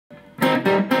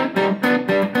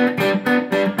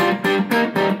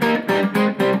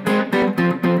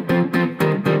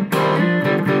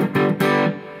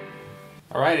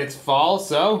Alright, it's fall,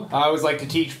 so I always like to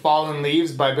teach Fallen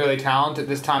Leaves by Billy Talent at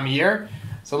this time of year.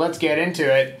 So let's get into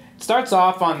it. It starts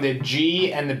off on the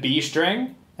G and the B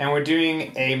string, and we're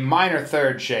doing a minor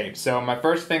third shape. So my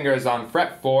first finger is on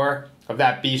fret 4 of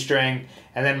that B string,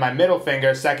 and then my middle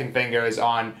finger, second finger, is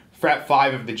on fret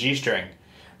 5 of the G string.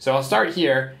 So I'll start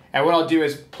here, and what I'll do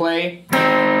is play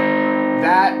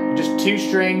that, just 2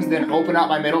 strings, then open up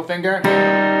my middle finger,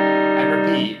 and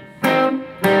repeat.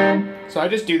 So I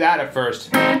just do that at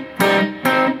first.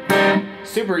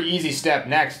 Super easy step.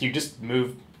 Next, you just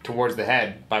move towards the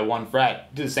head by 1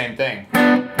 fret. Do the same thing.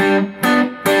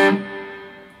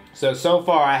 So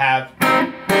far I have,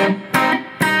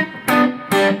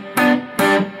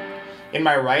 in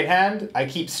my right hand, I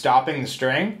keep stopping the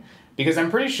string because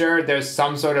I'm pretty sure there's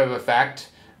some sort of effect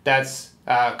that's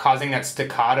causing that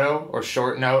staccato or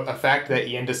short note effect that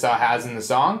Ian DeSaw has in the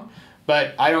song.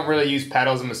 But I don't really use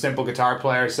pedals, I'm a simple guitar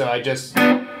player, so I just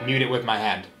mute it with my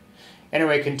hand.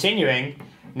 Anyway, continuing,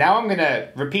 now I'm going to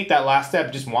repeat that last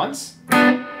step just once.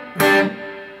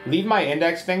 Leave my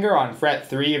index finger on fret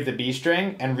 3 of the B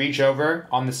string and reach over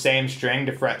on the same string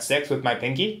to fret 6 with my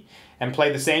pinky and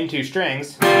play the same 2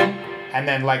 strings and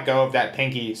then let go of that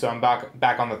pinky so I'm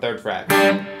back on the 3rd fret.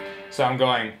 So I'm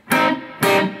going.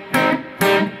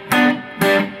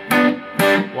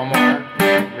 One more.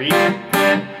 Reach.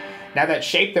 Now that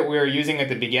shape that we were using at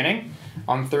the beginning,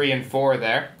 on 3 and 4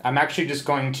 there, I'm actually just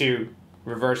going to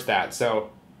reverse that. So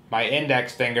my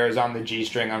index finger is on the G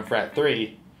string on fret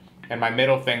 3, and my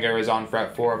middle finger is on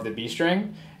fret 4 of the B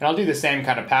string. And I'll do the same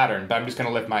kind of pattern, but I'm just going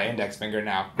to lift my index finger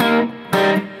now.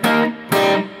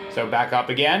 So back up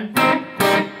again.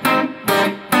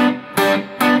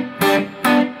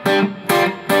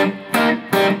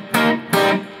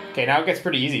 Okay, now it gets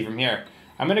pretty easy from here.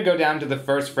 I'm going to go down to the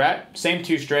 1st fret, same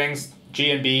 2 strings, G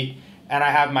and B, and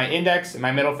I have my index and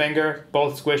my middle finger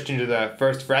both squished into the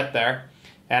 1st fret there,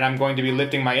 and I'm going to be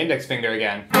lifting my index finger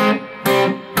again.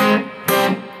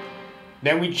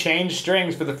 Then we change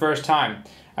strings for the first time.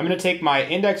 I'm going to take my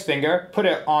index finger, put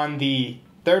it on the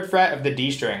 3rd fret of the D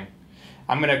string.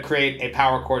 I'm going to create a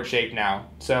power chord shape now.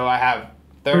 So I have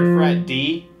 3rd fret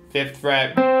D, 5th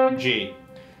fret G.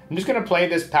 I'm just going to play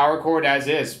this power chord as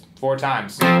is 4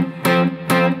 times.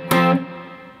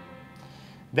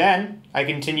 Then I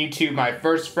continue to my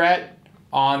 1st fret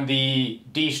on the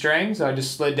D string, so I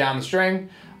just slid down the string.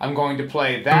 I'm going to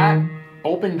play that,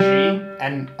 open G,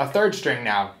 and a 3rd string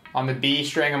now. On the B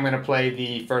string, I'm going to play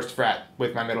the 1st fret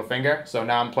with my middle finger. So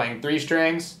now I'm playing 3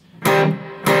 strings,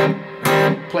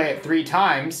 play it 3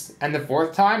 times, and the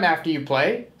 4th time after you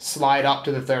play, slide up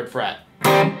to the 3rd fret.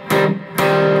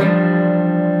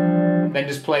 Then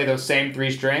just play those same 3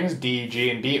 strings, D, G,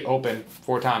 and B, open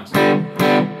 4 times.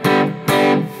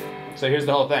 So here's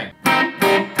the whole thing.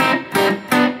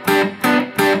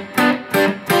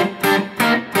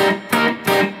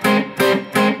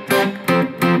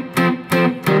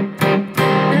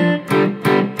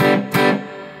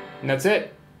 And that's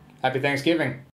it. Happy Thanksgiving.